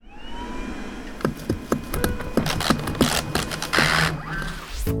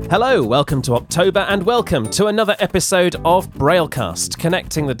Hello, welcome to October and welcome to another episode of Braillecast,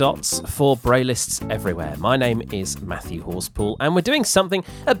 connecting the dots for Braillists everywhere. My name is Matthew Horspool and we're doing something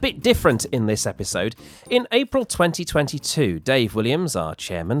a bit different in this episode. In April 2022, Dave Williams, our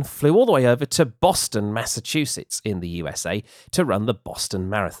chairman, flew all the way over to Boston, Massachusetts in the USA to run the Boston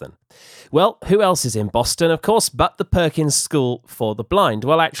Marathon. Well, who else is in Boston, of course, but the Perkins School for the Blind?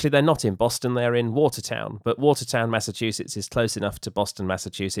 Well, actually, they're not in Boston, they're in Watertown, but Watertown, Massachusetts is close enough to Boston,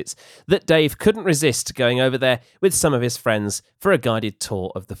 Massachusetts, that Dave couldn't resist going over there with some of his friends for a guided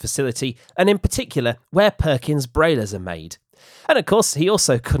tour of the facility, and in particular, where Perkins Braillers are made. And of course, he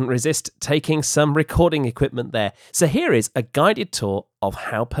also couldn't resist taking some recording equipment there. So here is a guided tour of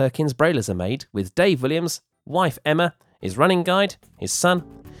how Perkins Braillers are made with Dave Williams, wife Emma, his running guide, his son,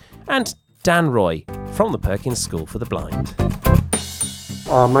 and Dan Roy from the Perkins School for the Blind.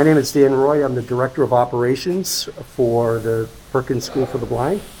 My name is Dan Roy. I'm the Director of Operations for the Perkins School for the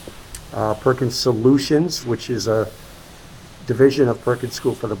Blind. Perkins Solutions, which is a division of Perkins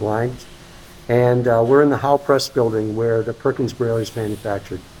School for the Blind. And we're in the Howe Press building where the Perkins Braillers is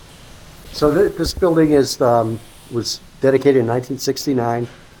manufactured. So this building was dedicated in 1969.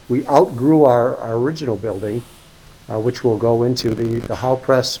 We outgrew our original building, which we'll go into, the Howe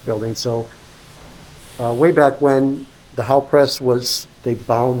Press building. So way back when, the Howe Press they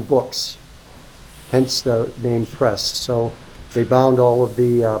bound books, hence the name press. So they bound all of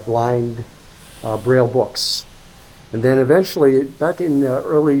the blind Braille books. And then eventually, back in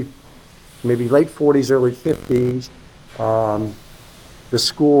maybe late 40s, early 50s, the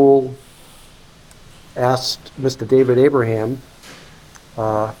school asked Mr. David Abraham,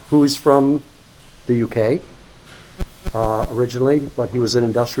 who's from the UK, originally, but he was an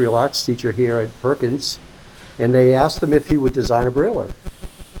industrial arts teacher here at Perkins, and they asked him if he would design a brailler.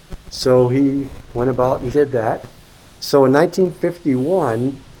 So he went about and did that. So in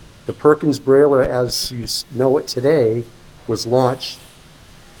 1951, the Perkins Brailler, as you know it today, was launched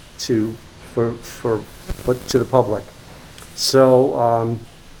to the public. So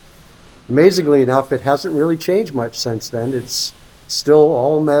amazingly enough, it hasn't really changed much since then. It's still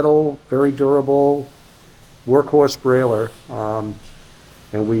all metal, very durable, workhorse brailler,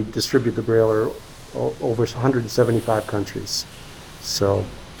 and we distribute the brailler over 175 countries. So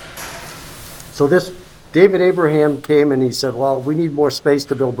this David Abraham came and he said, well, we need more space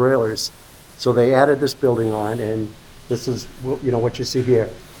to build braillers. So they added this building on, and this is what you see here.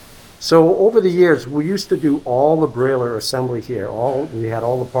 So over the years, we used to do all the brailler assembly here. We had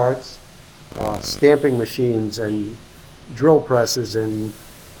all the parts, stamping machines and drill presses and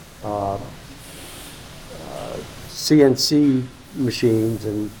CNC machines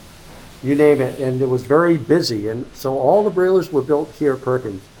and you name it, and it was very busy, and so all the braillers were built here at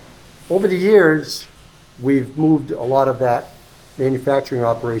Perkins. Over the years, we've moved a lot of that manufacturing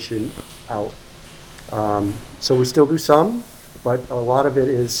operation out. So we still do some, but a lot of it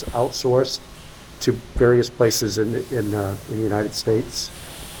is outsourced to various places in the United States.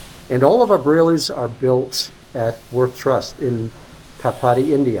 And all of our braillers are built at Worth Trust in Patpati,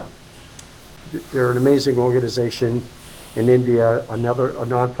 India. They're an amazing organization in India, a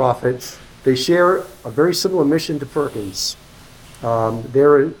nonprofit. They share a very similar mission to Perkins.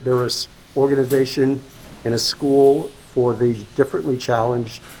 They're an organization and a school for the differently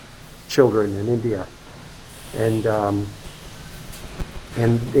challenged children in India, and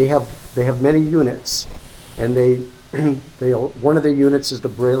they have many units, and one of the units is the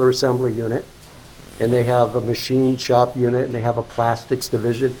brailler assembly unit, and they have a machine shop unit, and they have a plastics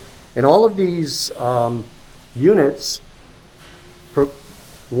division, and all of these units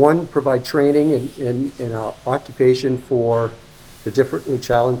provide training in occupation for the differently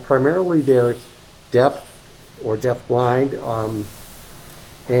challenged. Primarily they're deaf or deaf-blind,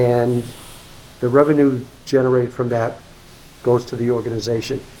 and the revenue generated from that goes to the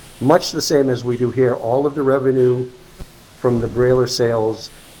organization. Much the same as we do here, all of the revenue from the brailler sales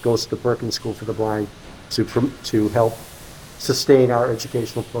goes to the Perkins School for the Blind to help sustain our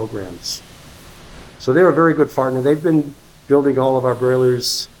educational programs. So they're a very good partner. They've been building all of our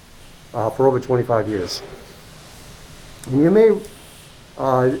braillers for over 25 years. And you may,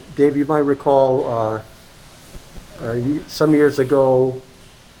 Dave, you might recall some years ago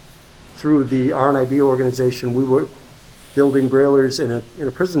through the RNIB organization, we were building braillers in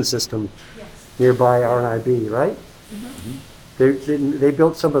a prison system nearby RNIB, right? Mm-hmm. They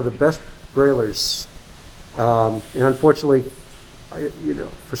built some of the best braillers, and unfortunately,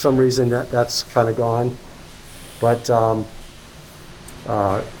 for some reason that's kind of gone. But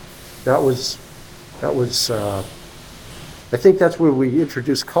that was I think that's where we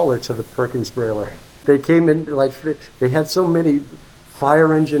introduced color to the Perkins Brailler. They came in they had so many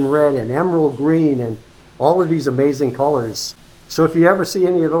fire engine red and emerald green and all of these amazing colors. So if you ever see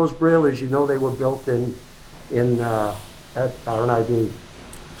any of those brailers, you know they were built at RNIB.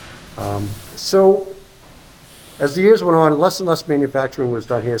 So as the years went on, less and less manufacturing was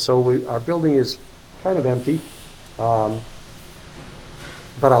done here. So our building is kind of empty. But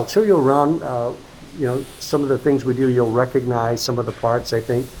I'll show you around, some of the things we do. You'll recognize some of the parts, I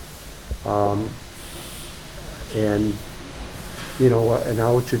think. And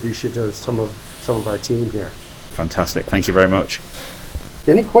I'll introduce you to some of our team here. Fantastic. Thank you very much.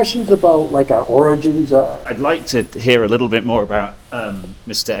 Any questions about like our origins? I'd like to hear a little bit more about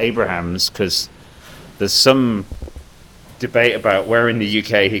Mr. Abrahams, because there's some debate about where in the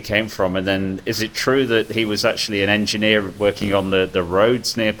UK he came from, and then is it true that he was actually an engineer working on the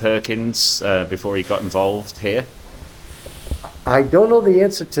roads near Perkins before he got involved here? I don't know the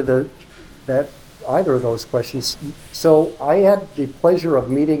answer to either of those questions. So I had the pleasure of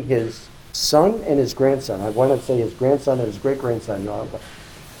meeting his son and his grandson. I want to say his grandson and his great-grandson,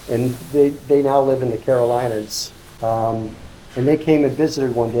 and they now live in the Carolinas. And they came and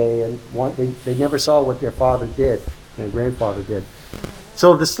visited one day, and they never saw what their father did, their grandfather did.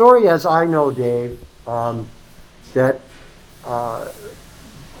 So the story, as I know, Dave, that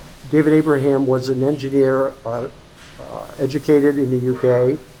David Abraham was an engineer, educated in the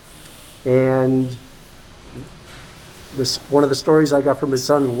UK, and one of the stories I got from his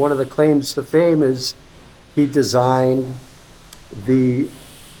son, one of the claims to fame is he designed the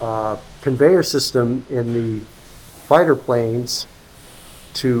conveyor system in the fighter planes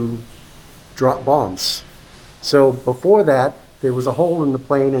to drop bombs. So before that, there was a hole in the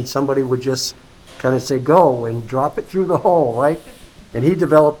plane and somebody would just kind of say, go, and drop it through the hole, right? And he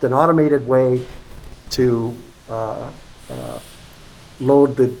developed an automated way to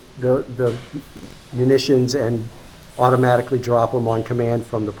load the munitions and automatically drop them on command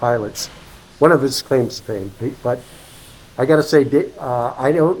from the pilots. One of his claims to fame. But I got to say,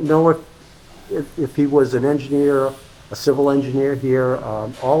 I don't know if he was an engineer, a civil engineer here.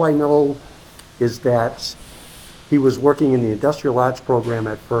 All I know is that he was working in the industrial arts program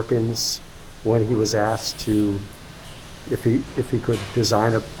at Perkins when he was asked to, if he could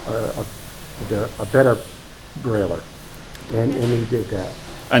design a better brailer, and he did that.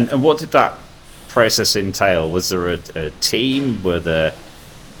 And what did that process entail? Was there a team? Were there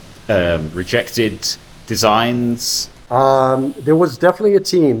rejected designs? There was definitely a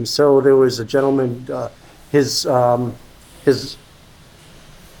team. So there was a gentleman,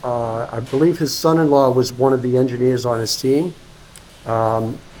 I believe his son-in-law was one of the engineers on his team.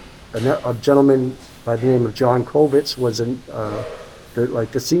 A gentleman by the name of John Kovitz was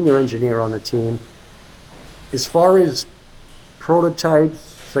the senior engineer on the team. As far as prototypes,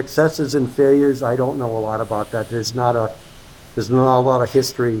 successes and failures, I don't know a lot about that. There's not a lot of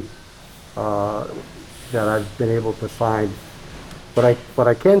history that I've been able to find. But what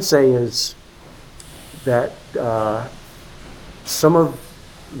I can say is that some of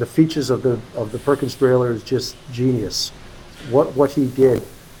the features of the Perkins Brailler is just genius. What he did.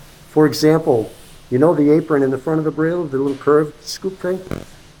 For example, you know the apron in the front of the Brailler, the little curved scoop thing?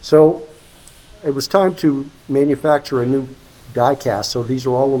 So it was time to manufacture a new die cast. So these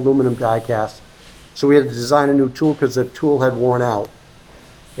are all aluminum die casts. So we had to design a new tool because the tool had worn out.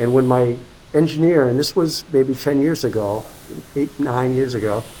 And when my engineer, and this was maybe 10 years ago, 9 years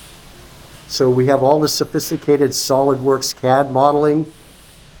ago, so we have all this sophisticated SolidWorks CAD modeling,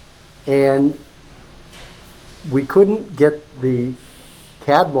 and we couldn't get the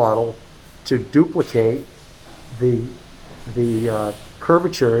CAD model to duplicate the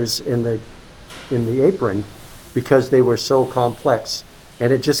curvatures in the apron because they were so complex,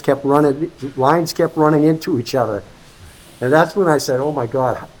 and it just kept running. Lines kept running into each other, and that's when I said, "Oh my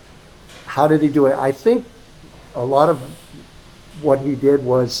God, how did he do it?" I think a lot of what he did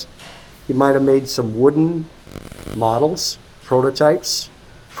was he might have made some wooden models, prototypes,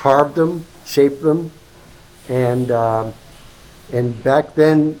 carved them, shaped them, and back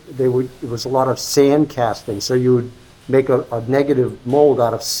then it was a lot of sand casting. So you would make a negative mold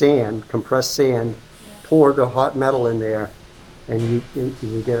out of sand, compressed sand, pour the hot metal in there, and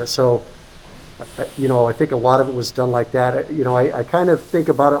you get it. So, I think a lot of it was done like that. I kind of think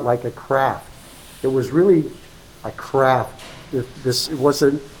about it like a craft. It was really a craft. It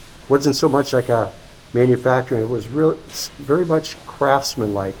wasn't so much like a manufacturing. It was very much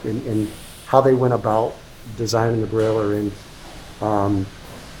craftsman-like in how they went about designing the Brailler,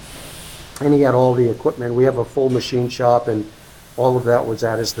 and he had all the equipment. We have a full machine shop, and all of that was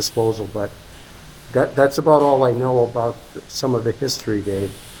at his disposal. But that's about all I know about some of the history,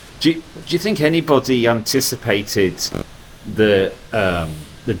 Dave. Do you think anybody anticipated the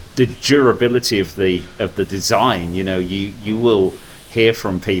durability of the design. You will hear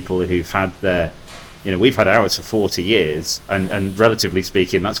from people who've had their, we've had ours for 40 years, and relatively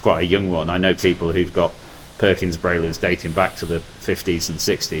speaking, that's quite a young one. I know people who've got Perkins Braillers dating back to the 50s and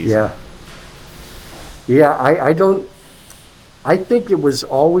 60s. I think it was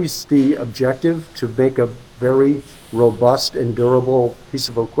always the objective to make a very robust and durable piece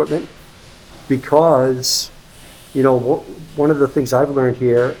of equipment, because, one of the things I've learned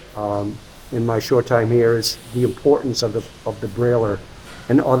here in my short time here is the importance of the Brailler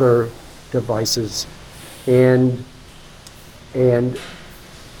and other devices, and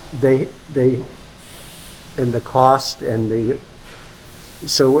they and the cost and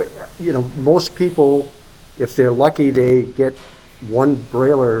most people, if they're lucky, they get one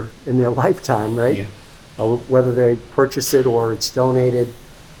Brailler in their lifetime, right? Yeah. Whether they purchase it or it's donated,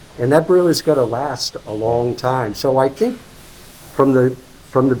 and that Brailler's got to last a long time. So I think from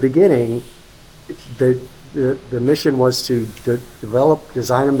the beginning, the mission was to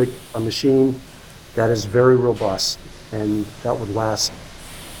design a machine that is very robust and that would last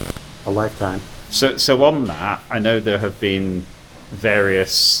a lifetime. So on that, I know there have been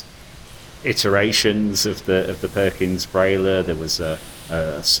various iterations of the Perkins Brailler. There was a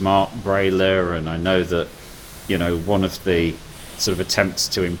smart Brailler, and I know that one of the sort of attempts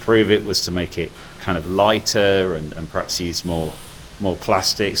to improve it was to make it kind of lighter and perhaps use more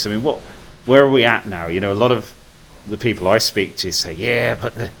plastics. I mean, where are we at now? A lot of the people I speak to say, yeah,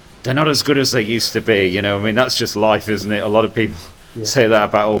 but they're not as good as they used to be. I mean, that's just life, isn't it? A lot of people say that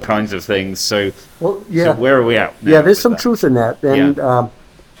about all kinds of things. So where are we at now? Yeah, there's some truth in that. And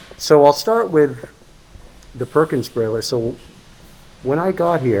so I'll start with the Perkins Brailler. So when I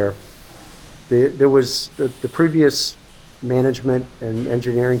got here, there was the previous management and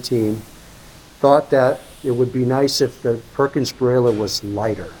engineering team thought that it would be nice if the Perkins Brailler was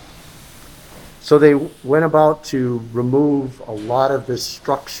lighter. So they went about to remove a lot of the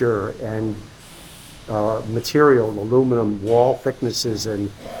structure and material, aluminum wall thicknesses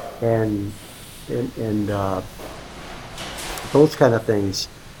and those kind of things,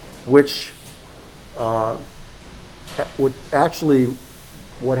 which would actually,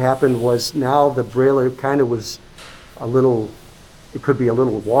 what happened was now the Brailler kind of was it could be a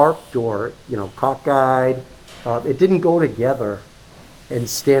little warped or, cockeyed. It didn't go together and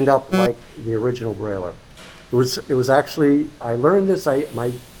stand up like the original Brailler. It was actually, I learned this,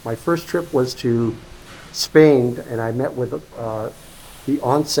 my first trip was to Spain, and I met with the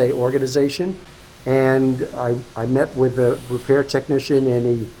ONCE organization, and I met with the repair technician,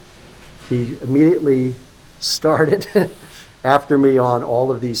 and he immediately started after me on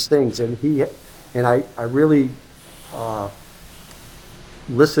all of these things, and I really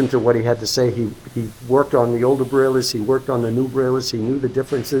listened to what he had to say. He worked on the older Braillers, he worked on the new Braillers, he knew the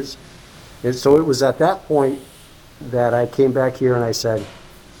differences. And so it was at that point that I came back here and I said,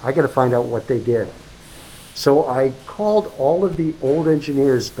 I got to find out what they did. So I called all of the old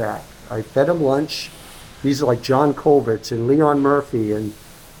engineers back. I fed them lunch. These are like John Kovitz and Leon Murphy and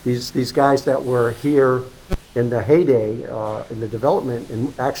these guys that were here in the heyday in the development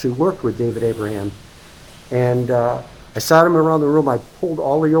and actually worked with David Abraham. And I sat them around the room. I pulled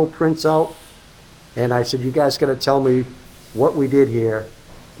all the old prints out, and I said, you guys got to tell me what we did here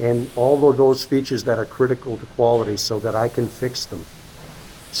and all of those features that are critical to quality so that I can fix them.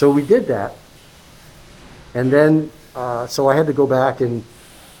 So we did that. And then, so I had to go back and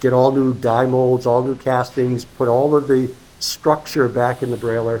get all new die molds, all new castings, put all of the structure back in the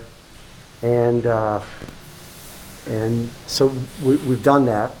Brailler. And so we've done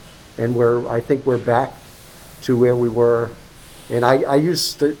that, and I think we're back to where we were. And I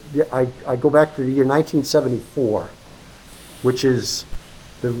go back to the year 1974, which is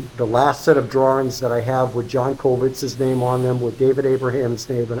the last set of drawings that I have with John Kovitz's name on them, with David Abraham's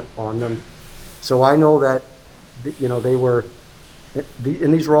name on them. So I know that, they were,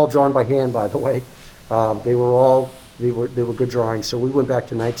 and these were all drawn by hand, by the way. They were good drawings. So we went back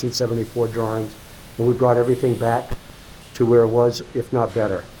to 1974 drawings, and we brought everything back to where it was, if not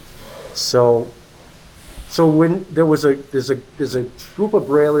better. So when there's a group of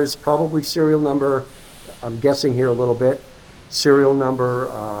Braillers, probably serial number, I'm guessing here a little bit, serial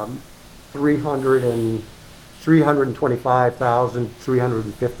number 325,000,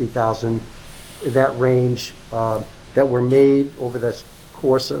 350,000, that range, that were made over the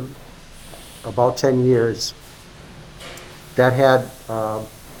course of about 10 years, that had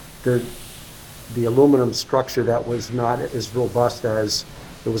the aluminum structure that was not as robust as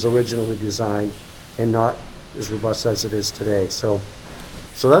it was originally designed, and not as robust as it is today. So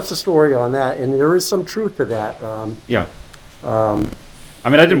that's the story on that, and there is some truth to that. I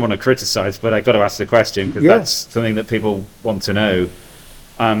mean, I didn't want to criticize, but I got to ask the question because that's something that people want to know.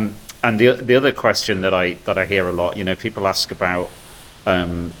 And the other question that I hear a lot, people ask about,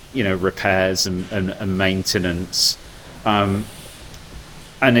 repairs and maintenance. And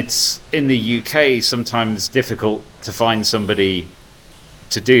it's in the UK sometimes difficult to find somebody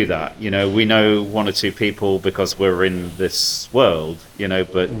to do that. We know one or two people because we're in this world,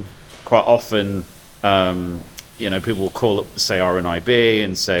 but quite often, people will call up, say, RNIB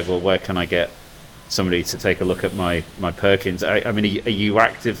and say, well, where can I get somebody to take a look at my Perkins? I mean, are you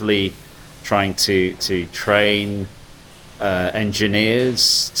actively trying to train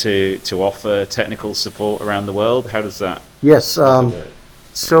engineers to offer technical support around the world? How does that? Yes.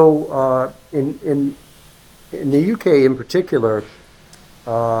 So in the UK in particular,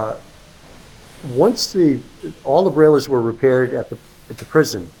 once all the Braillers were repaired at the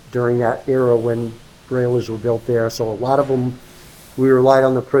prison during that era when Braillers were built there, so a lot of them, we relied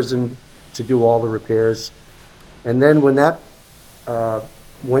on the prison to do all the repairs. And then when that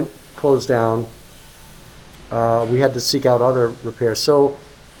closed down, we had to seek out other repairs. So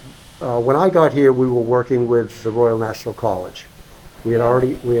when I got here, we were working with the Royal National College. We had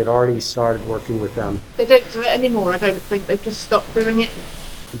already started working with them. They don't do it anymore, I don't think. They've just stopped doing it.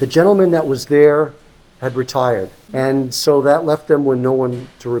 The gentleman that was there had retired, and so that left them with no one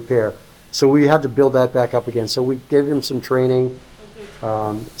to repair. So we had to build that back up again. So we gave him some training.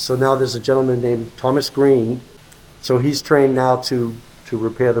 So now there's a gentleman named Thomas Green. So he's trained now to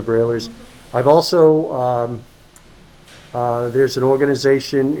repair the Braillers. I've also, there's an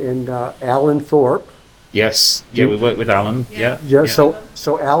organization in Alan Thorpe. Yes. Yeah, we work with Alan. Yeah.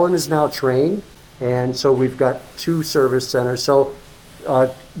 So Alan is now trained, and so we've got 2 service centers. So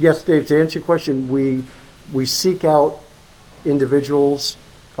yes, Dave, to answer your question, we seek out individuals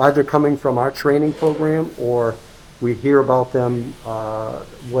either coming from our training program or we hear about them,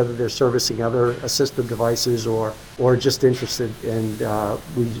 whether they're servicing other assistive devices or just interested, and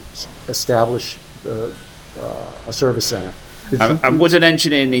we establish a service center. And would an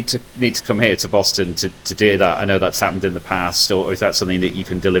engineer need to come here to Boston to do that? I know that's happened in the past, or is that something that you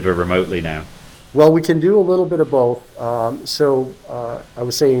can deliver remotely now? Well, we can do a little bit of both. I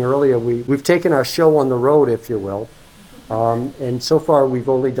was saying earlier, we've taken our show on the road, if you will. And so far, we've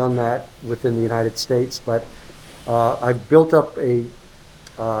only done that within the United States. But I've built up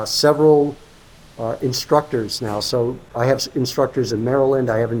several instructors now. So I have instructors in Maryland,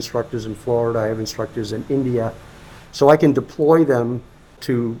 I have instructors in Florida, I have instructors in India. So I can deploy them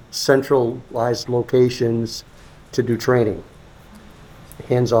to centralized locations to do training,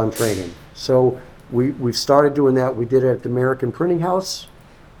 hands-on training. So we've started doing that. We did it at the American Printing House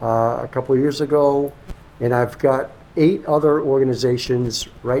a couple of years ago, and I've got 8 other organizations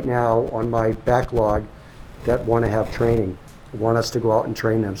right now on my backlog that want to have training, want us to go out and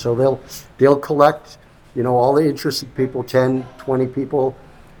train them. So they'll collect, all the interested people, 10, 20 people,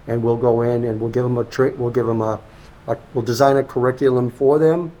 and we'll go in and we'll give them we'll design a curriculum for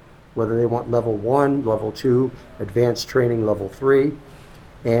them, whether they want level 1, level 2, advanced training level 3,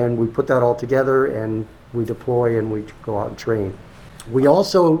 and we put that all together and we deploy and we go out and train. We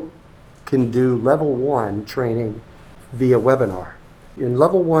also can do level 1 training via webinar. And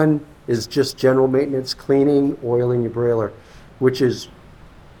level 1 is just general maintenance, cleaning, oiling your brailer, which is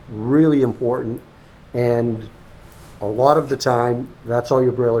really important, and a lot of the time that's all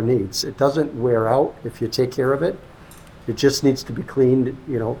your brailer needs. It doesn't wear out if you take care of it. It just needs to be cleaned,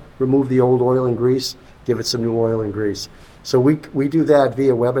 remove the old oil and grease, give it some new oil and grease. So we do that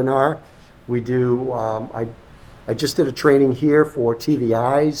via webinar. We do, I just did a training here for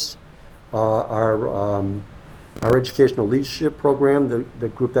TVIs, our educational leadership program, the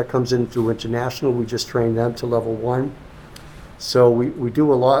group that comes in through international, we just trained them to level 1. So we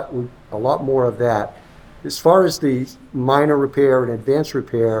do a lot more of that. As far as the minor repair and advanced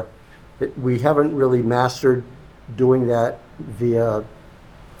repair, we haven't really mastered doing that via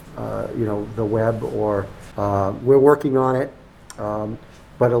the web, or we're working on it,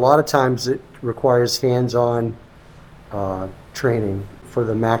 but a lot of times it requires hands-on training for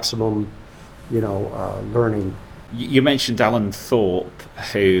the maximum learning. You mentioned Alan Thorpe,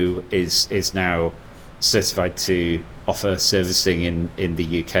 who is now certified to offer servicing in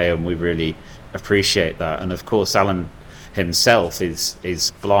the UK, and we really appreciate that. And of course, Alan himself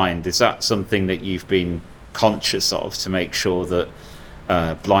is blind. Is that something that you've been conscious of to make sure that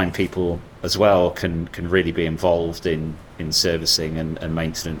blind people as well can really be involved in servicing and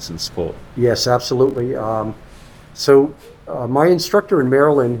maintenance and support? Yes, absolutely. So my instructor in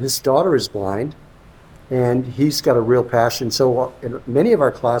Maryland, his daughter is blind, and he's got a real passion. So in many of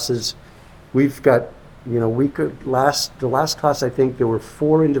our classes, we've got we could the last class, I think there were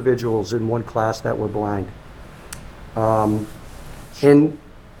 4 individuals in one class that were blind. And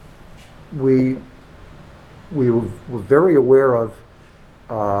we were very aware of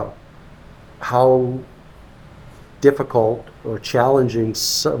how difficult or challenging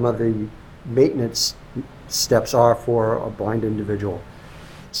some of the maintenance steps are for a blind individual.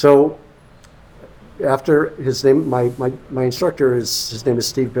 So after his name, my instructor his name is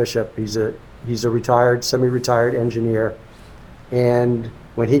Steve Bishop. He's a retired, semi-retired engineer, and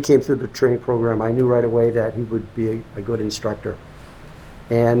when he came through the training program, I knew right away that he would be a good instructor.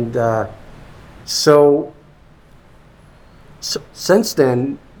 And so since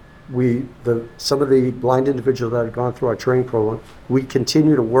then, some of the blind individuals that have gone through our training program, we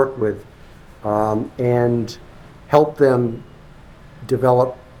continue to work with and help them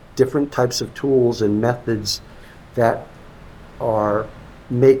develop different types of tools and methods that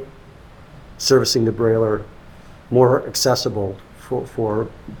make servicing the Brailler more accessible for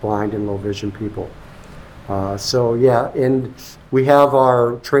blind and low vision people. So yeah, and we have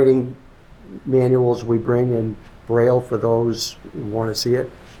our training manuals we bring in Braille for those who want to see it.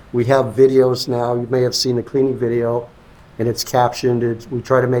 We have videos now. You may have seen the cleaning video, and it's captioned. We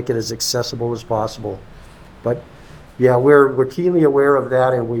try to make it as accessible as possible. But yeah, we're keenly aware of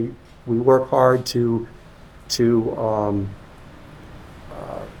that, and we work hard to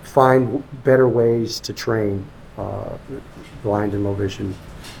find better ways to train blind and low vision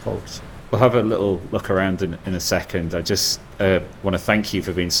folks. We'll have a little look around in a second. I just want to thank you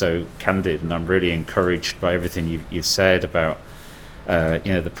for being so candid, and I'm really encouraged by everything you've said about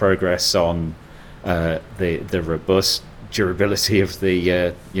the progress on the robust durability of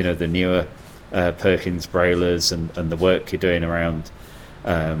the newer Perkins Braillers and the work you're doing around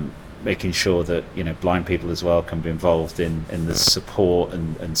making sure that blind people as well can be involved in the support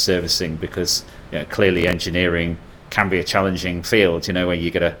and servicing, because clearly engineering can be a challenging field, when you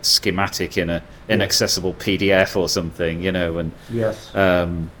get a schematic in an inaccessible PDF or something, and yes,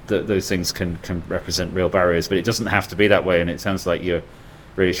 those things can represent real barriers, but it doesn't have to be that way, and it sounds like you're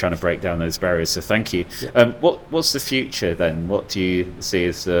really trying to break down those barriers, so thank you. Yeah. What's the future then? What do you see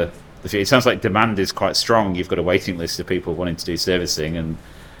as the future? It sounds like demand is quite strong. You've got a waiting list of people wanting to do servicing, and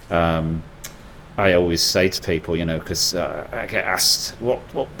I always say to people, because I get asked, what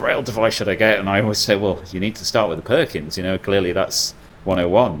Braille device should I get? And I always say, well, you need to start with the Perkins. Clearly that's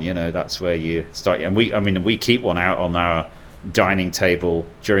 101. That's where you start. And we keep one out on our dining table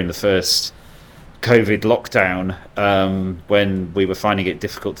during the first COVID lockdown, when we were finding it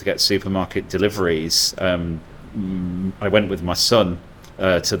difficult to get supermarket deliveries. I went with my son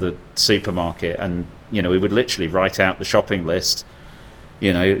to the supermarket, and we would literally write out the shopping list.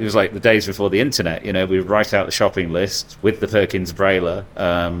 It was like the days before the internet. We would write out the shopping list with the Perkins Brailler,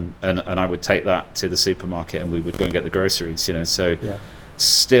 and I would take that to the supermarket, and we would go and get the groceries. So yeah.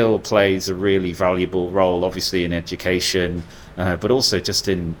 Still plays a really valuable role, obviously in education, but also just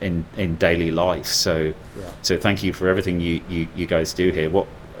in daily life. So thank you for everything you guys do here. What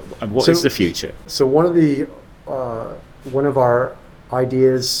is the future? So one of our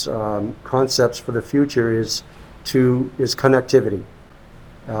ideas, concepts for the future is connectivity.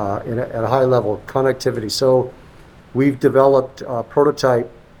 At a high level, connectivity. So we've developed a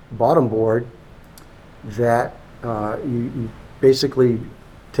prototype bottom board that you basically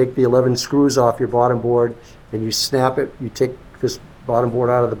take the 11 screws off your bottom board and you snap it. You take this bottom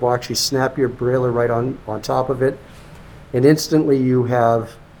board out of the box, you snap your Brailler right on top of it, and instantly you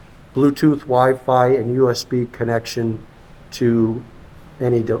have Bluetooth, Wi-Fi, and USB connection to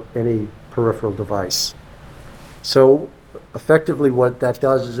any peripheral device. So effectively what that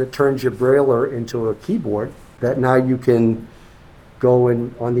does is it turns your Brailler into a keyboard that now you can go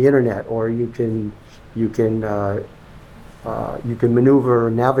on the internet, or you can maneuver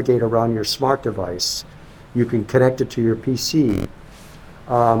and navigate around your smart device. You can connect it to your PC.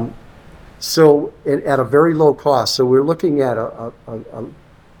 So at a very low cost. So we're looking at a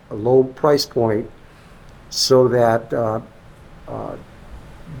low price point so that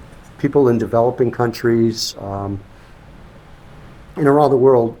people in developing countries and around the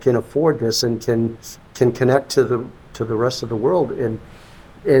world can afford this and can connect to the rest of the world. And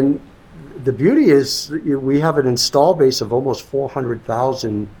the beauty is we have an install base of almost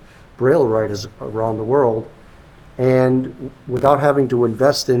 400,000 Braille writers around the world, and without having to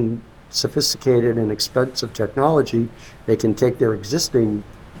invest in sophisticated and expensive technology, they can take their existing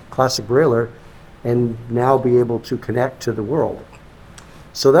classic Brailler and now be able to connect to the world.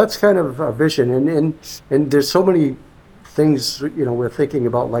 So that's kind of a vision, and there's so many things we're thinking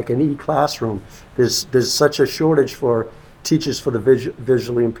about, like an e-classroom. There's such a shortage for teachers for the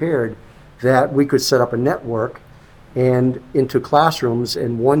visually impaired that we could set up a network and into classrooms,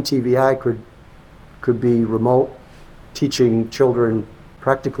 and one TVI could be remote teaching children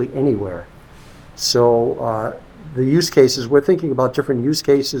practically anywhere. So the use cases, we're thinking about different use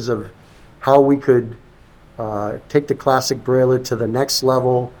cases of how we could take the classic Brailler to the next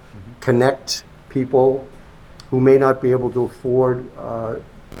level, connect people who may not be able to afford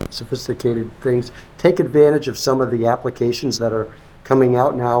sophisticated things, take advantage of some of the applications that are coming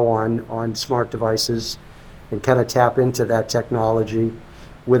out now on smart devices, and kind of tap into that technology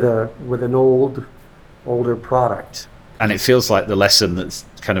with an older product. And it feels like the lesson that's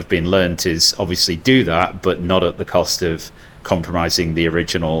kind of been learnt is obviously do that, but not at the cost of compromising the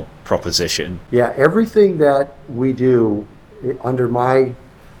original proposition. Yeah, everything that we do under my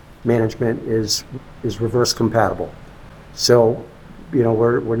management is reverse compatible. So,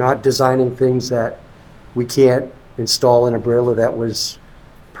 we're not designing things that we can't install in a Brailler that was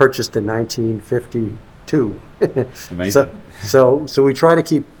purchased in 1952. Amazing. So we try to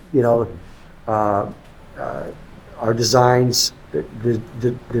keep, our designs, the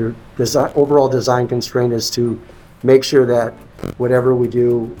design, overall design constraint is to make sure that whatever we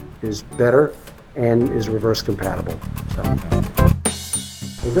do is better and is reverse compatible.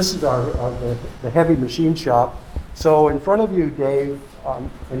 So this is the heavy machine shop. So in front of you, Dave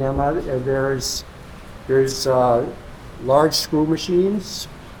and Emma, there's large screw machines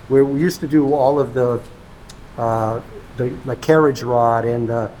where we used to do all of the carriage rod and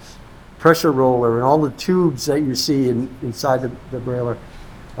the pressure roller and all the tubes that you see inside the Brailler.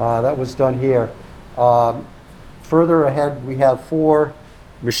 That was done here. Further ahead, we have 4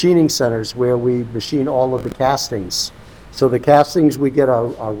 machining centers where we machine all of the castings. So the castings, we get a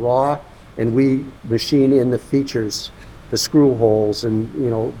raw, and we machine in the features, the screw holes, and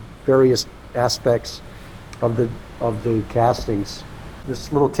various aspects of the castings.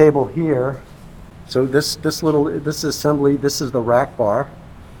 This little table here. So this assembly, this is the rack bar.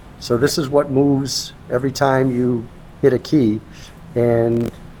 So this is what moves every time you hit a key, and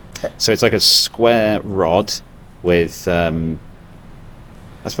so it's like a square rod with, I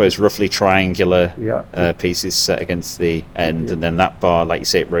suppose, roughly triangular pieces set against the end, and then that bar, like you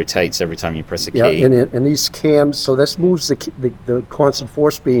say, it rotates every time you press a key. Yeah, and these cams, so this moves the constant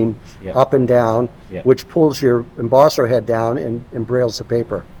force beam up and down, which pulls your embosser head down and brails the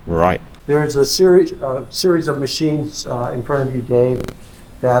paper. Right. There's a series of machines in front of you, Dave,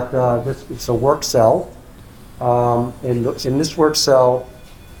 that it's a work cell. In this work cell,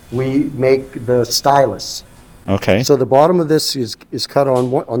 we make the stylus. Okay. So the bottom of this is cut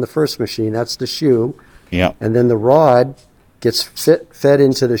on the first machine. That's the shoe. Yeah. And then the rod gets fed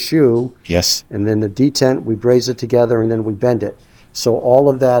into the shoe. Yes. And then the detent, we braze it together, and then we bend it. So all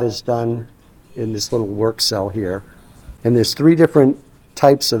of that is done in this little work cell here. And there's 3 different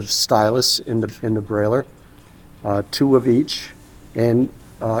types of stylus in the Brailler, 2 of each, and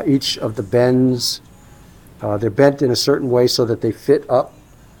each of the bends, they're bent in a certain way so that they fit up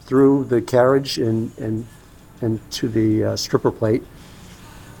through the carriage and to the stripper plate.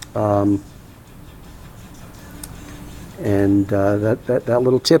 That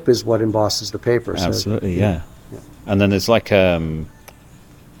little tip is what embosses the paper. Absolutely, yeah. And then there's like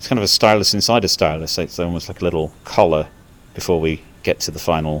it's kind of a stylus inside a stylus. So it's almost like a little collar before we get to the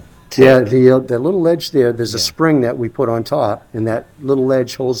final tip. Yeah, the little ledge there's a spring that we put on top, and that little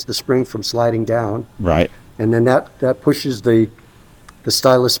ledge holds the spring from sliding down. Right. And then that pushes the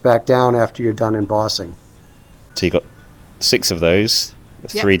stylus back down after you're done embossing. So you've got 6 of those,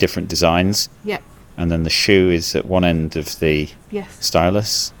 3 different designs. Yep. And then the shoe is at one end of the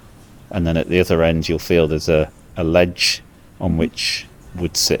stylus. And then at the other end, you'll feel there's a ledge on which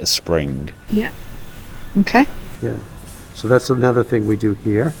would sit a spring. Yeah. Okay. Yeah. So that's another thing we do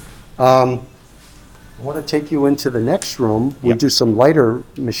here. I want to take you into the next room. We do some lighter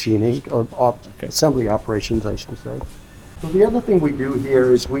machining, assembly operations, I should say. So the other thing we do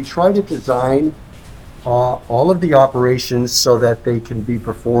here is we try to design all of the operations so that they can be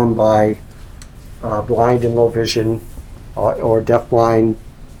performed by blind and low vision or deafblind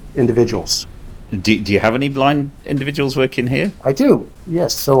individuals. Do you have any blind individuals working here? I do,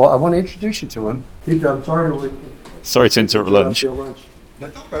 yes. So I want to introduce you to him. I'm sorry to interrupt lunch.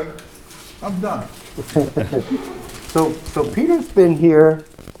 That's okay. I'm done. So Peter's been here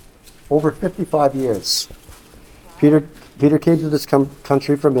over 55 years. Peter came to this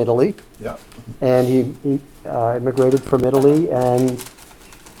country from Italy. Yeah. And he immigrated from Italy, and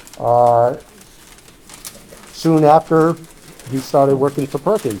soon after he started working for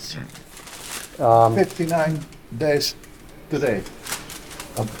Perkins. 59 days today.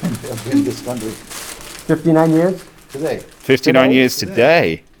 I've been in this country 59 years? today. 59 years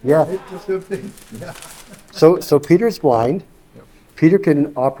today. Yeah. It's the same thing. Yeah. So Peter's blind. Peter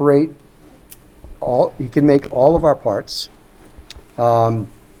can operate he can make all of our parts.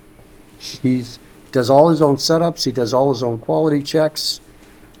 He's does all his own setups. He does all his own quality checks.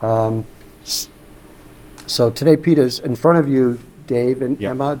 So today, Peter's in front of you, Dave and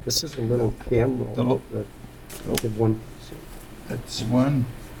Yep. Emma. This is a little cam roll. Give one. That's one.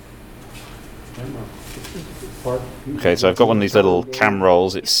 Okay, so I've got one of these little cam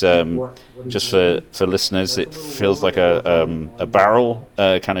rolls. It's just for listeners. It feels like a barrel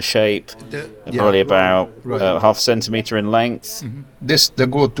kind of shape, probably about half centimeter in length. This they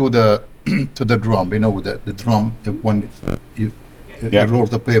go to the to the drum. You know the drum. The one you roll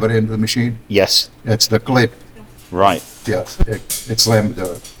the paper into the machine. Yes, It's the clip. right. Yes, it slammed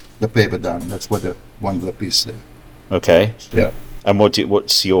the paper down. That's what the one of the piece there. Okay. Yeah. And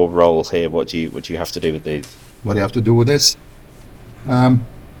what's your role here? What do you have to do with these? What do you have to do with this?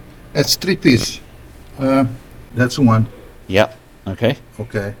 It's 3 piece. That's one. Yep. Okay.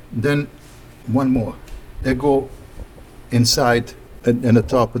 Okay. Then one more. They go inside and the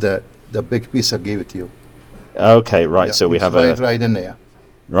top of the big piece I gave it to you. Okay. Right. Yeah, so we it's have right in there.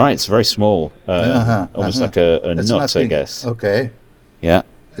 right. It's very small, almost like a It's nut, I nothing. guess. Okay. Yeah.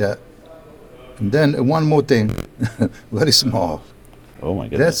 Yeah. And then one more thing, very small. Oh my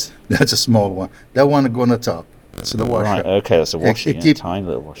goodness. That's a small one. That one go on the top. It's the washer. Right. Okay. That's a washer. It Yeah, keep- tiny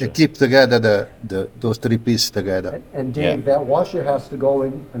little washer. It keep together those 3 pieces together. And Dave, that washer has to go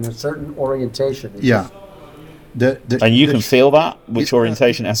in a certain orientation. Yeah. The And you the can feel that which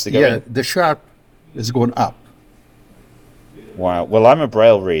orientation it has to go yeah, in. the sharp is going up. Wow. Well, I'm a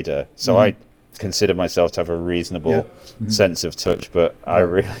Braille reader, so I consider myself to have a reasonable sense of touch, but I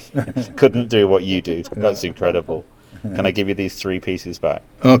really couldn't do what you do. That's incredible. Can I give you these 3 pieces back?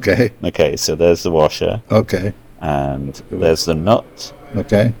 Okay. Okay, so there's the washer, Okay. and there's the nut,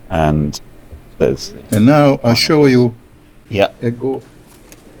 Okay. and there's... And now I'll show you. Yeah. It go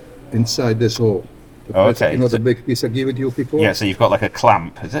inside this hole. The Oh, piece- okay. You know So- the big piece I gave it you before? Yeah, so you've got like a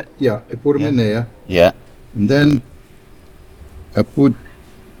clamp, is it? Yeah. I put them in there, Yeah. and then I put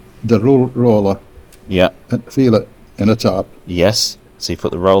the roller Yeah. and feel it in the top. Yes. So you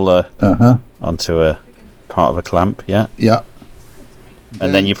put the roller onto a part of a clamp, yeah? Yeah.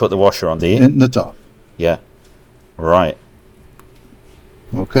 And then you put the washer on, do you? In the top. Yeah. Right.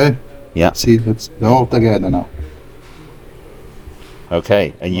 Okay. Yeah. See, they're all together now.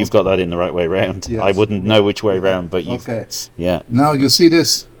 Okay, and you've got that in the right way round. Yes. I wouldn't know which way round, but you've... Okay. Yeah. Now you see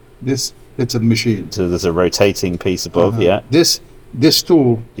this. It's a machine. So there's a rotating piece above, yeah? This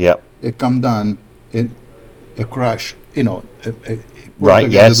tool, Yep. it come down, it crash. You know. It Right,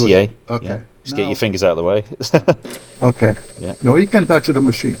 together yes, good. yeah. Okay. Yeah. Just get Now- your fingers out of the way. Okay. Yeah. No, you can touch the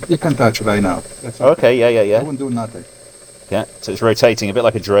machine. You can touch right now. That's Okay, yeah, yeah, I yeah. won't do nothing. Yeah, so it's rotating a bit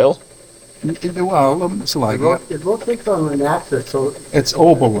like a drill. Well, it's like It rotates on an axis, so it's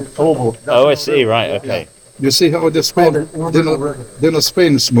oval. Oval. Oh, I see, right, okay. You see how the spin? an orbital river. Then the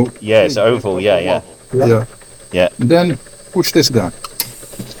spin smooth. Yeah, it's oval, yeah, yeah. Yeah. Yeah, And then push this down.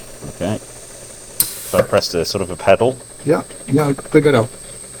 okay. So I pressed a sort of a pedal. Yeah. Yeah. Pick it up.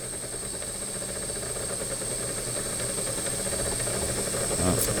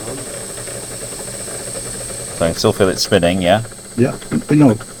 So I can still feel it spinning, yeah? Yeah. You know,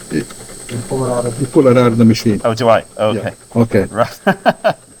 you pull it out of you pull it out of the machine. Oh, do I? Oh, okay. Yeah. Okay. Right.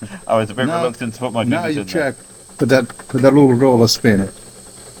 I was a bit Now- reluctant to put my Now fingers you in there. check for the little roller spinner.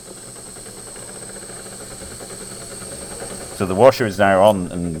 So the washer is now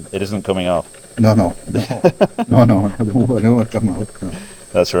on and it isn't coming off. No. No. No. Come out. No.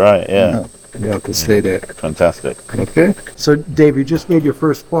 That's right, yeah. No. You have to stay there. Fantastic. Okay. So, Dave, you just made your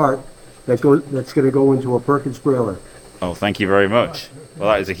first part that's going to go into a Perkins Brailler. Oh, thank you very much. Well,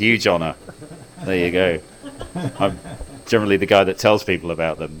 that is a huge honour. There you go. I'm generally the guy that tells people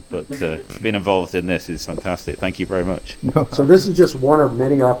about them, but being involved in this is fantastic. Thank you very much. So this is just one of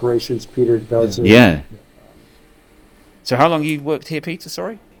many operations Peter does. Yeah. So how long you worked here, Peter,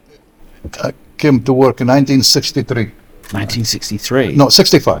 sorry? I came to work in 1963. 1963. No,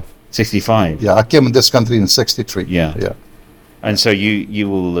 65. 65. Yeah, I came in this country in 63. Yeah. Yeah. And so you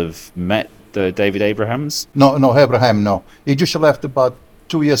will have met David Abrahams? No, Abraham, no. He just left about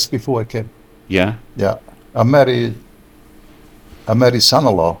 2 years before I came. Yeah. Yeah. I married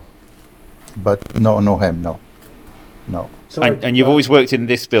son-in-law, but no him, no. No. So And you've always worked in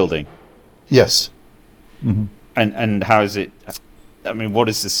this building? Yes. And how is it? I mean, what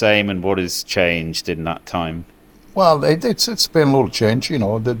is the same and what has changed in that time? Well, it's been a little change, you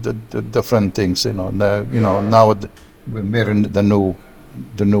know, the different things, you know. Now we're marrying the new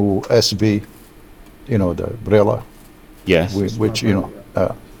SB, you know, the Brailler, Yes. which you know,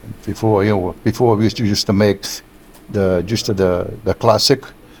 Before we used to make the classic.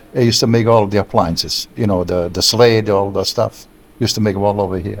 I used to make all the appliances, the slate, all the stuff. Used to make them all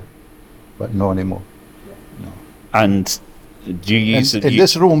over here, but no anymore. And do you use in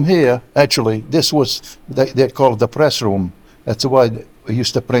this room here, actually, this was they call it the press room. That's why we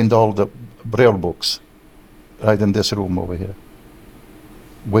used to print all the Braille books, right in this room over here.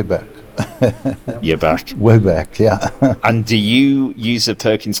 Way back. You're back. Way back, yeah. And do you use a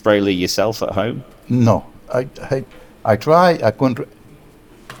Perkins Brailler yourself at home? No, I try. I couldn't.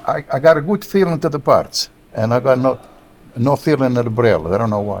 I got a good feeling to the parts, and I got no feeling of the Braille. I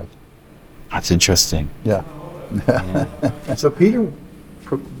don't know why. That's interesting. Yeah. So Peter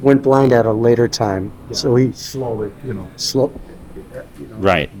went blind at a later time, so he Slowly,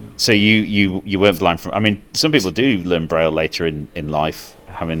 Right. So you weren't blind from. I mean, some people do learn Braille later in life,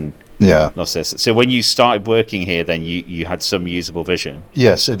 having lost this. So when you started working here, then you had some usable vision.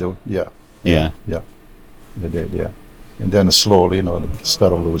 Yes, I do. Yeah. Yeah. Yeah. I did. Yeah. And then slowly,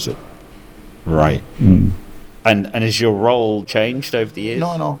 start to lose it. Right. Mm. And has your role changed over the years?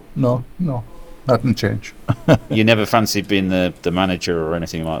 No. Nothing changed. You never fancied being the manager or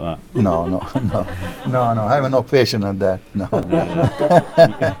anything like that? No. I have no patience on that. No.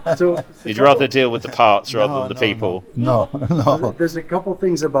 So You'd rather deal with the parts rather than the people? No. there's a couple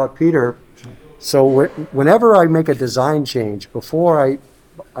things about Peter. So whenever I make a design change, before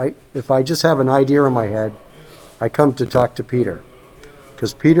if I just have an idea in my head, I come to talk to Peter,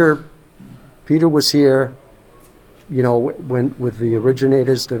 because Peter was here, when with the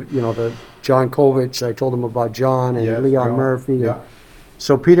originators, the John Kovich. I told him about John and Leon Murphy. Yeah.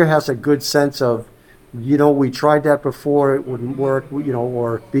 So Peter has a good sense of, we tried that before, it wouldn't work,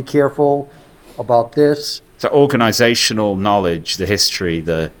 or be careful about this. So organizational knowledge, the history,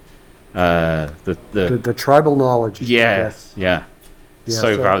 the tribal knowledge. Yeah. Yeah,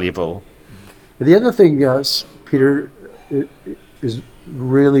 So valuable. The other thing Peter is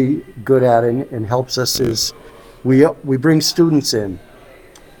really good at and helps us is we bring students in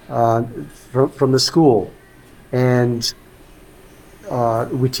from the school, and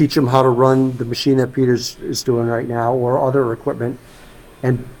we teach them how to run the machine that Peter's is doing right now, or other equipment,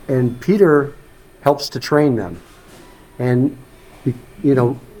 and Peter helps to train them, and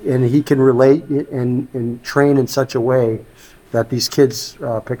and he can relate and train in such a way that these kids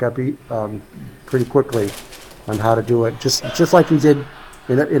pick up pretty quickly on how to do it, just like he did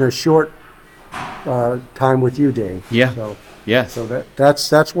in a short time with you, Dave. Yeah. So, Yeah. So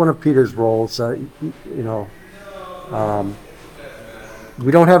that's one of Peter's roles. We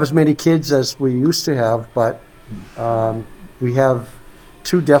don't have as many kids as we used to have, but we have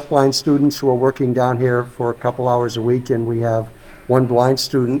 2 deafblind students who are working down here for a couple hours a week, and we have 1 blind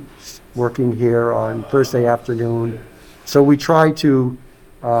student working here on Thursday afternoon. So we try to,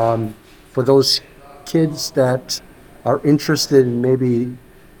 for those kids that are interested in maybe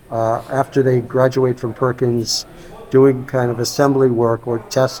after they graduate from Perkins, doing kind of assembly work or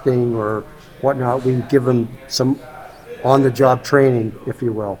testing or whatnot, we give them some on-the-job training, if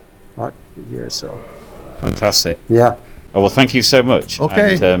you will. So. Fantastic. Yeah. Oh, well, thank you so much.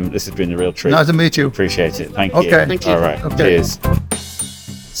 Okay. And this has been a real treat. Nice to meet you. Appreciate it. Thank you. Okay. Thank you. All right. Okay. Cheers.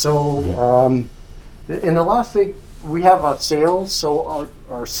 So, in the last thing, we have sales. So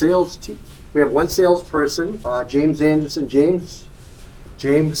our sales team, we have 1 salesperson, James Anderson. James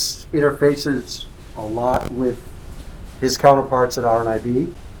interfaces a lot with his counterparts at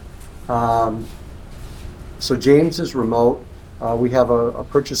R&IB. So James is remote. We have a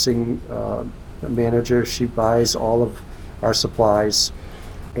purchasing manager. She buys all of our supplies,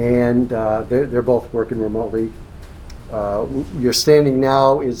 and they're both working remotely. You're standing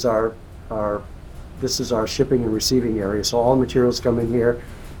now is this is our shipping and receiving area. So all materials come in here,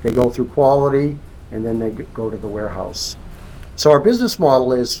 they go through quality, and then they go to the warehouse. So our business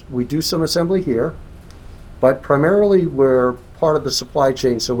model is we do some assembly here, but primarily we're part of the supply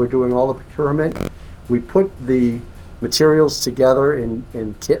chain. So we're doing all the procurement. We put the materials together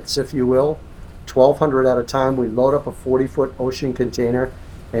in kits, if you will, 1,200 at a time. We load up a 40-foot ocean container,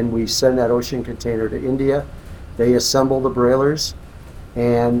 and we send that ocean container to India. They assemble the brailers,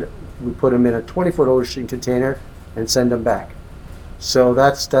 and we put them in a 20-foot ocean container and send them back. So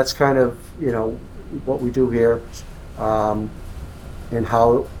that's kind of what we do here, and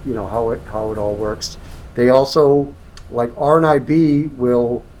how it all works. They also, like R&IB,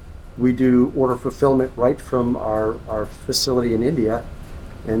 we do order fulfillment right from our facility in India,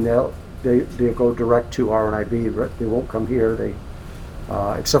 and they go direct to R&IB. They won't come here. They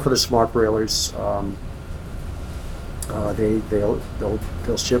except for the smart brailers,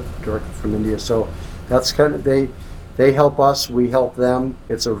 they'll ship direct from India. So that's kind of they They help us, we help them.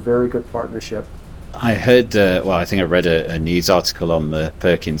 It's a very good partnership. I heard, I think I read a news article on the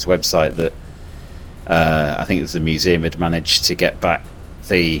Perkins website that I think it was the museum had managed to get back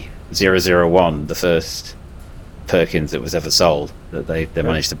the 001, the first Perkins that was ever sold. That they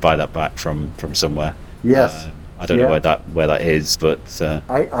managed to buy that back from somewhere. Yes. I don't know where that is, but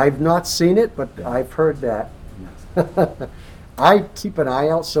I've not seen it, but I've heard that. I keep an eye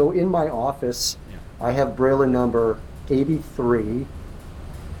out. So in my office, I have Brailler number 83,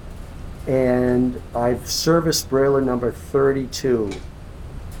 and I've serviced Brailler number 32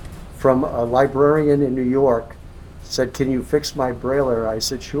 from a librarian in New York. Said, "Can you fix my Brailler?" I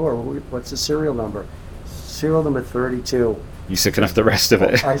said, "Sure. What's the serial number?" Serial number 32. you still can have the rest of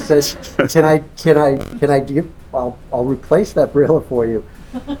it. I said, "Can I give? I'll replace that Brailler for you."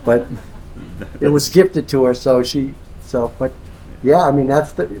 But it was gifted to her, but yeah, I mean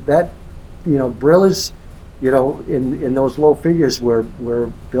Braillers, in those low figures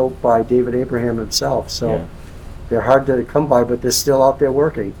were built by David Abraham himself, so they're hard to come by, but they're still out there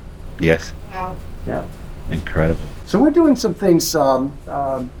working. Yes. Wow. Yeah. Incredible. So we're doing some things.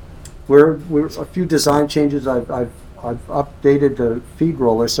 We're a few design changes. I've updated the feed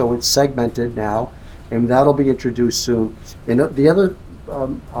roller so it's segmented now, and that'll be introduced soon. And the other,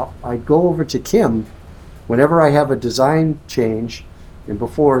 I go over to Kim whenever I have a design change, and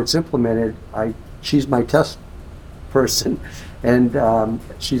before it's implemented, she's my test person, and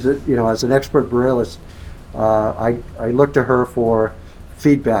she's as an expert Brailleist, I look to her for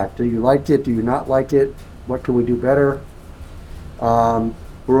feedback. Do you like it? Do you not like it? What can we do better?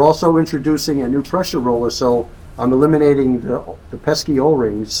 We're also introducing a new pressure roller, so I'm eliminating the pesky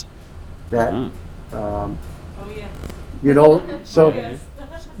O-rings that, so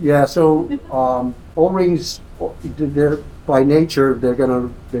O-rings, they're by nature they're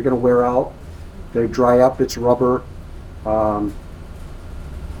gonna wear out. They dry up. It's rubber, and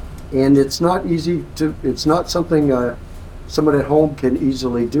it's not it's not something someone at home can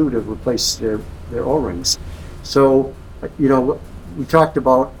easily do to replace their O-rings. So we talked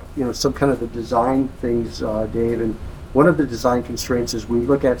about some kind of the design things, Dave, and one of the design constraints is we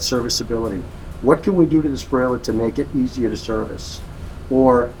look at serviceability. What can we do to this Brailler to make it easier to service,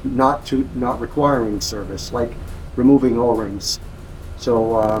 or not requiring service, like removing O-rings?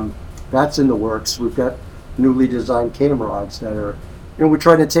 So that's in the works. We've got newly designed cam rods that are, we're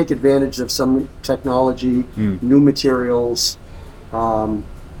trying to take advantage of some technology, new materials that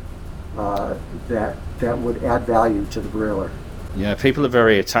would add value to the Brailler. Yeah, people are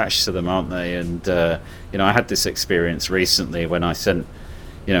very attached to them, aren't they? And I had this experience recently when I sent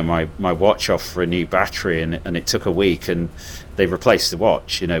my watch off for a new battery, and it took a week, and they replaced the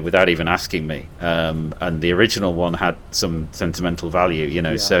watch without even asking me, and the original one had some sentimental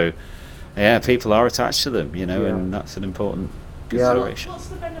value, so people are attached to them, and that's an important consideration. What's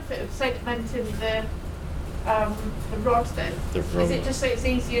the benefit of segmenting the rod then? Is it just so it's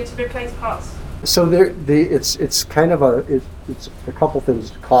easier to replace parts? So it's kind of it's a couple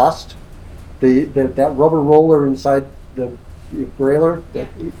things. Cost, that rubber roller inside the Brailler that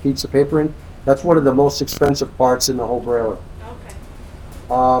feeds the paper in, that's one of the most expensive parts in the whole Brailler.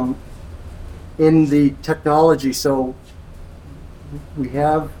 Okay. In the technology, so we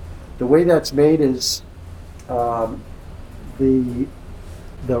have, the way that's made is the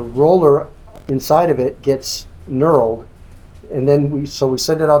roller inside of it gets knurled, and then we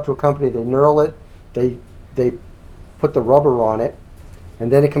send it out to a company. They knurl it, they put the rubber on it,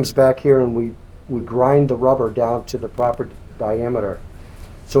 and then it comes back here, and we grind the rubber down to the proper diameter.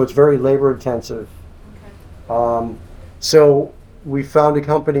 So it's very labor intensive. Okay. So we found a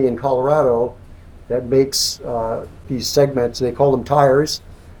company in Colorado that makes these segments. They call them tires,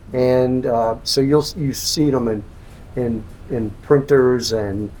 and so you see them in printers,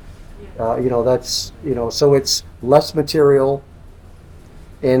 and that's so it's less material,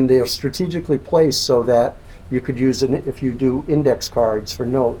 and they're strategically placed so that you could use it if you do index cards for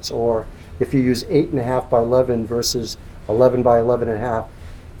notes, or if you use 8.5 by 11 versus 11 by 11.5.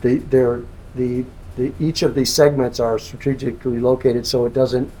 Each of these segments are strategically located so it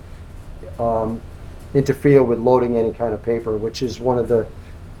doesn't interfere with loading any kind of paper, which is one of the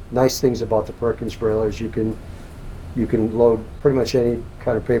nice things about the Perkins Braillers. You can load pretty much any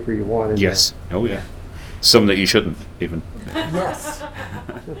kind of paper you want in there. Yes. Oh yeah. Some that you shouldn't even. Yes.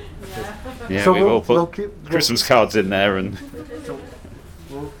 Yeah, So we've all we'll put Christmas cards in there, and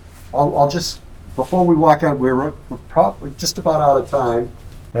I'll just, before we walk out, we're probably just about out of time.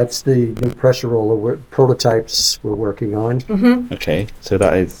 That's the new pressure roller prototypes we're working on. okay, so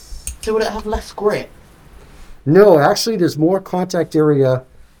that is. So would it have less grip? No, actually, there's more contact area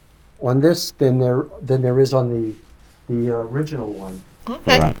on this than there is on the original one.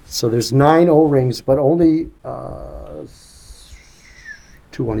 Okay. Right. So there's 9 O-rings, but only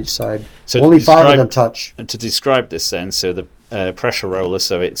 2 on each side. So only to 5 of them describe- touch. And to describe this then, so the pressure roller,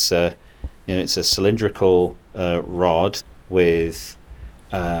 so it's it's a cylindrical rod with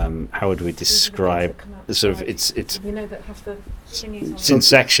how would we describe sort of it's You know that have the thingies on it's in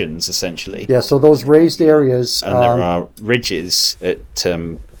sections essentially, Yeah, so those raised areas, and there are ridges at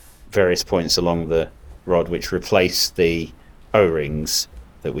various points along the rod which replace the O-rings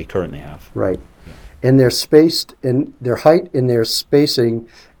that we currently have. right. And they're spaced, and their height and their spacing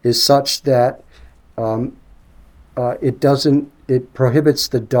is such that it prohibits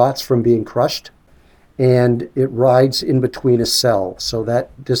the dots from being crushed, and it rides in between a cell. So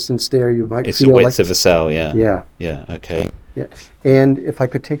that distance there, you might It's feel the width like, of a cell, yeah. yeah. Yeah, okay. Yeah, and if I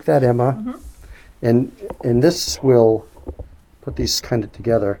could take that, Emma, and this will put these kind of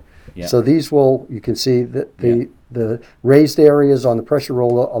together. Yeah. So these will, you can see that Yeah. the raised areas on the pressure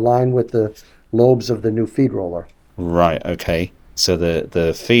roller align with the lobes of the new feed roller. Right, okay. So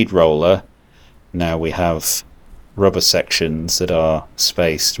the feed roller, now we have rubber sections that are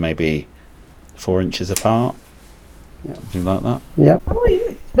spaced maybe 4 inches apart. Yeah. Something like that. Yeah. Oh,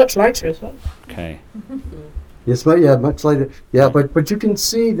 yeah. Much lighter as well. Okay. Yes, but yeah, much later. Yeah, but you can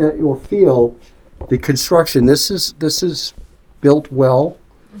see that you'll feel the construction. This is built well.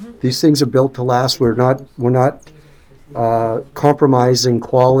 These things are built to last. We're not compromising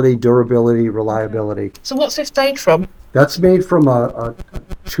quality, durability, reliability. So what's this made from? That's made from a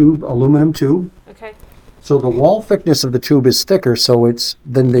tube, aluminum tube. Okay. So the wall thickness of the tube is thicker, so it's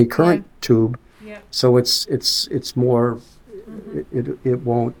than the current tube. Yeah. So it's more. It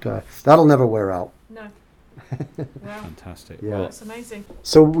won't. That'll never wear out. No. Wow. Fantastic. Yeah. Well, That's amazing.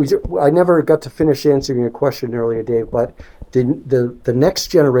 So I never got to finish answering your question earlier, Dave. But the next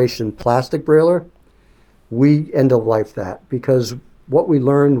generation plastic brailer, we end of life that because what we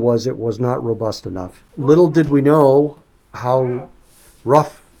learned was it was not robust enough. Little did we know how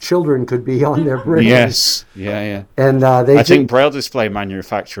rough children could be on their brails. yes. Yeah. And I think braille display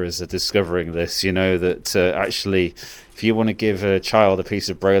manufacturers are discovering this, that actually if you want to give a child a piece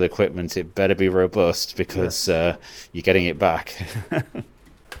of braille equipment, it better be robust because you're getting it back.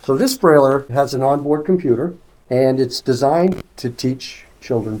 So this brailer has an onboard computer, and it's designed to teach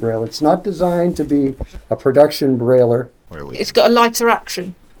children braille. It's not designed to be a production brailer. Where are we? It's got a lighter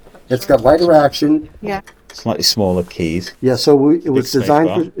action. It's got lighter action. Yeah. Slightly smaller keys. Yeah, so it was space designed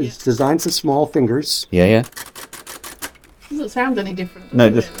bar. for it's designed for small fingers. Yeah. Doesn't sound any different. No,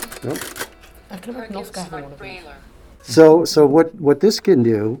 just I can imagine Oscar having one of these. So what this can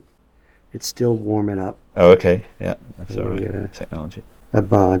do, it's still warming up. oh, okay. Yeah, that's all right. Yeah. Technology.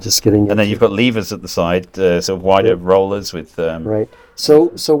 Just getting And then you've got levers at the side, sort of wider rollers with. right. So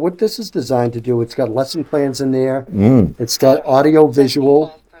what this is designed to do, it's got lesson plans in there. Mm. It's got audio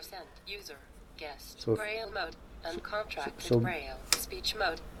visual. 75% user, guest, So- braille mode, uncontracted so- braille, speech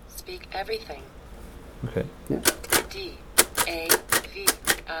mode, speak everything, Okay. D, A, V,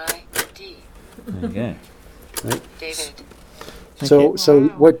 I, D, There you go. David. So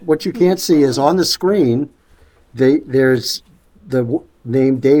what you can't see is on the screen, there's the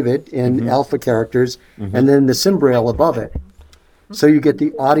name David in alpha characters, and then the Simbraille above it. So you get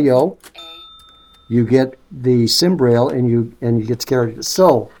the audio, you get the Simbraille, and you get characters.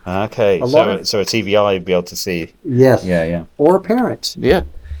 So Okay. A lot So a TVI would be able to see. yes, Yeah. or a parent, Yeah.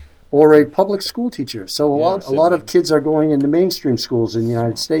 or a public school teacher. So a lot of certainly. kids are going into mainstream schools in the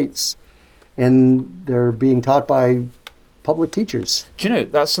United States, and they're being taught by public teachers. Do you know,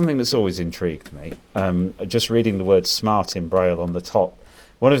 that's something that's always intrigued me. Just reading the word smart in Braille on the top.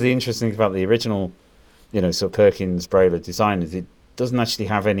 One of the interesting things about the original, sort of Perkins Brailler design is it doesn't actually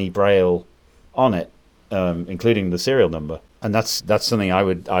have any Braille on it, including the serial number. And that's something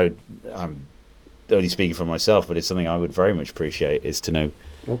I'm only speaking for myself, but it's something I would very much appreciate is to know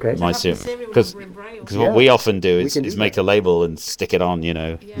Okay. my Have the serial. serial Because number in Braille. what we often do We is can do make that. a label and stick it on,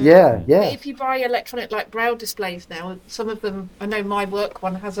 Yeah. If you buy electronic like braille displays now, some of them, I know my work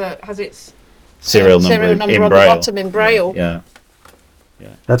one has its serial number serial in number on Braille. the bottom in braille. Yeah.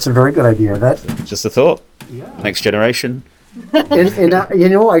 That's a very good idea. Just a thought. Next generation. And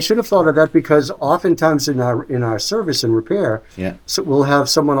I should have thought of that because oftentimes in our service and repair, Yeah. so we'll have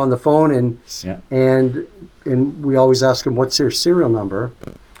someone on the phone Yeah. and we always ask them what's their serial number,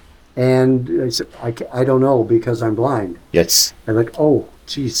 and I said I don't know because I'm blind. Yes. I'm like, oh,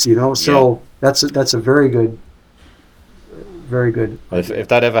 geez, so that's a very good. Well, if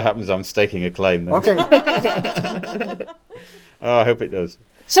that ever happens, I'm staking a claim. Then. Okay. Oh, I hope it does.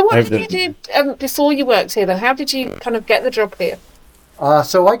 So what I've did you do before you worked here then? How did you kind of get the job here?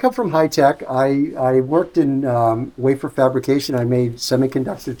 So I come from high tech. I worked in wafer fabrication. I made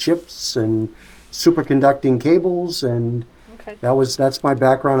semiconductor chips and superconducting cables, and Okay. that's my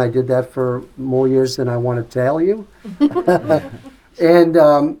background. I did that for more years than I want to tell you.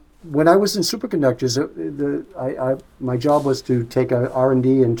 And when I was in superconductors, my job was to take a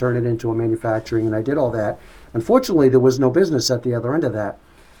R&D and turn it into a manufacturing, and I did all that. Unfortunately, there was no business at the other end of that.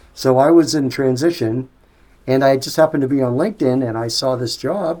 So I was in transition, and I just happened to be on LinkedIn, and I saw this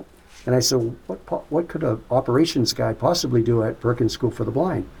job, and I said, what could an operations guy possibly do at Perkins School for the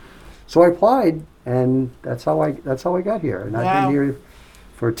Blind? So I applied, and that's how I got here, and I've Wow. been here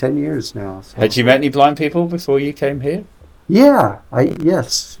for 10 years now. So. Had you met any blind people before you came here? Yeah,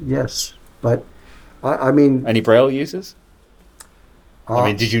 yes, but I mean, Any Braille users? I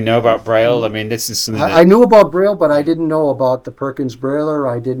mean, did you know about Braille? I mean, this is something that... I knew about Braille, but I didn't know about the Perkins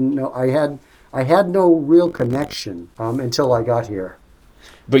Brailler. I didn't know. I had no real connection until I got here.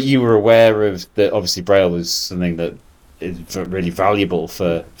 But you were aware of that. Obviously, Braille was something that is really valuable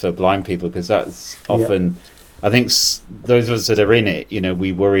for blind people, because that's often, I think, those of us that are in it,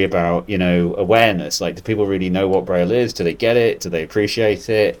 we worry about, awareness. Like, do people really know what Braille is? Do they get it? Do they appreciate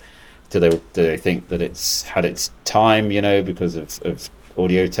it? Do they think that it's had its time, because of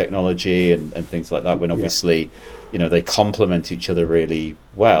audio technology and things like that, when obviously, they complement each other really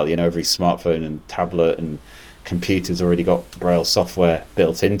well. Every smartphone and tablet and computer's already got Braille software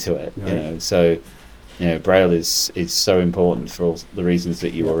built into it, Right. So, Braille is so important for all the reasons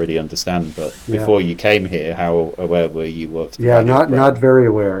that you already understand. But before you came here, how aware were you of the value of Braille? Not very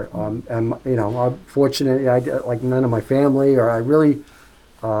aware. And I'm fortunate. Like none of my family, or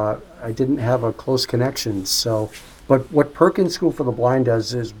I didn't have a close connection. So, but what Perkins School for the Blind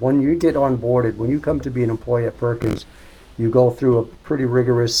does is, when you get onboarded, when you come to be an employee at Perkins, you go through a pretty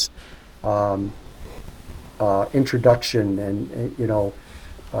rigorous introduction, and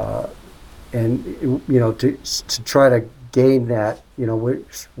to try to gain that,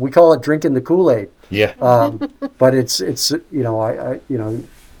 we call it drinking the Kool-Aid. Yeah. But it's if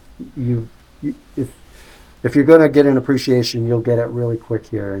you're going to get an appreciation, you'll get it really quick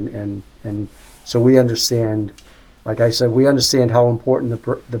here, and so we understand. Like I said, we understand how important the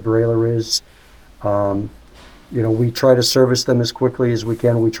Brailler is. We try to service them as quickly as we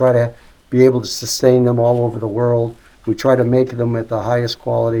can. We try to be able to sustain them all over the world. We try to make them at the highest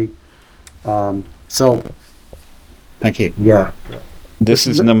quality. So, Thank you. yeah. This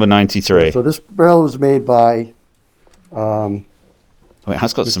is number 93. So this Braille was made by, Oh, it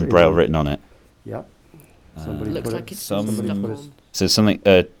has got some Braille written on it. yeah. Looks like it's some- stuff somebody put on. So something,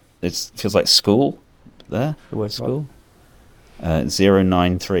 it feels like school there, the word school.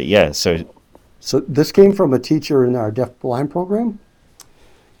 093. Yeah, so So this came from a teacher in our deaf blind program.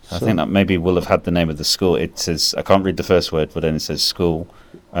 I think that maybe will have had the name of the school. It says, I can't read the first word, but then it says school,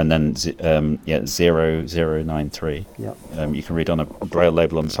 and then 0093. Yeah. You can read on a Braille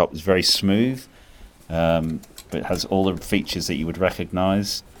label on the top. It's very smooth, but it has all the features that you would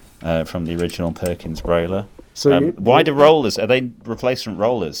recognise from the original Perkins Brailler. So Wider rollers, are they replacement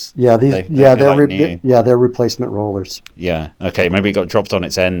rollers? Yeah, They feel like new. they're replacement rollers. Yeah, okay, maybe it got dropped on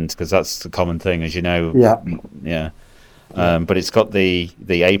its end, because that's the common thing, as you know. Yeah. Yeah. But it's got the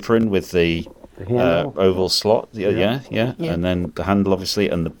apron with the handle. oval slot. Yeah. And then the handle, obviously,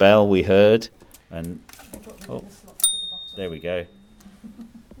 and the bell we heard. And there we go.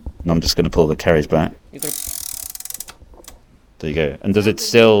 And I'm just going to pull the carries back. There you go. And does it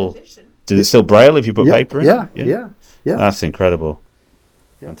still Braille if you put paper in? Yeah. That's incredible.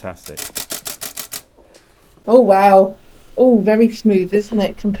 Fantastic. Oh wow! Oh, very smooth, isn't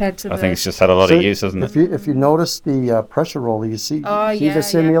it, compared to I think it's just had a lot of use, hasn't it? If you notice the pressure roller, you see yeah, the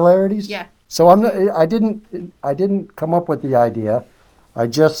similarities. Yeah. So I didn't come up with the idea. I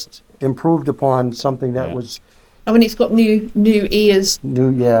just improved upon something that was I mean, it's got new ears.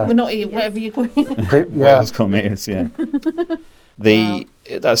 new. Yeah. Well, not ear, whatever you call it. Yeah. It's called meters, yeah.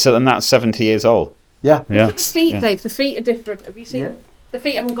 That's 70 years old. Yeah. Yeah. The feet, Yeah. Dave. The feet are different. Have you seen? Yeah. The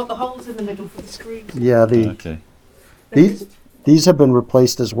feet haven't got the holes in the middle for the screws. Yeah. Okay. These have been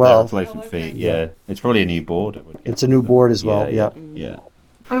replaced as well. Replacement feet, yeah. It's probably a new board. It would get. It's a new board as well. Yeah.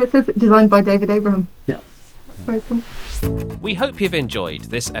 Oh, it says designed by David Abraham. Yeah. Very cool. We hope you've enjoyed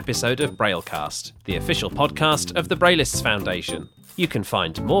this episode of Braillecast, the official podcast of the Braillists Foundation. You can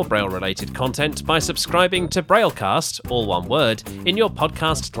find more Braille-related content by subscribing to Braillecast, all one word, in your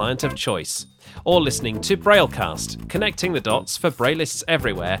podcast client of choice, or listening to Braillecast, connecting the dots for Braillists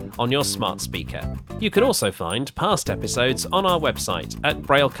everywhere on your smart speaker. You can also find past episodes on our website at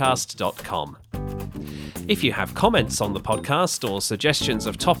braillecast.com. If you have comments on the podcast or suggestions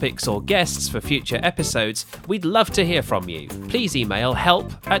of topics or guests for future episodes, we'd love to hear from you. Please email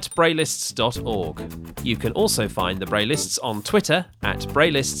help@braillists.org. You can also find the Braillists on Twitter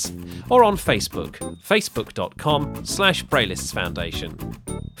 @Braillists or on Facebook, facebook.com/Braillists Foundation.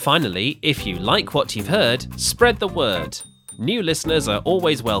 Finally, if you like what you've heard, spread the word. New listeners are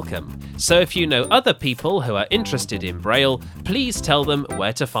always welcome, so if you know other people who are interested in Braille, please tell them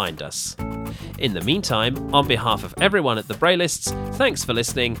where to find us. In the meantime, on behalf of everyone at the Braillists, thanks for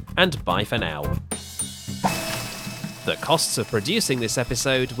listening and bye for now. The costs of producing this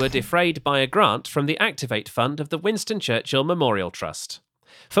episode were defrayed by a grant from the Activate Fund of the Winston Churchill Memorial Trust.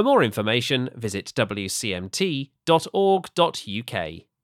 For more information, visit wcmt.org.uk.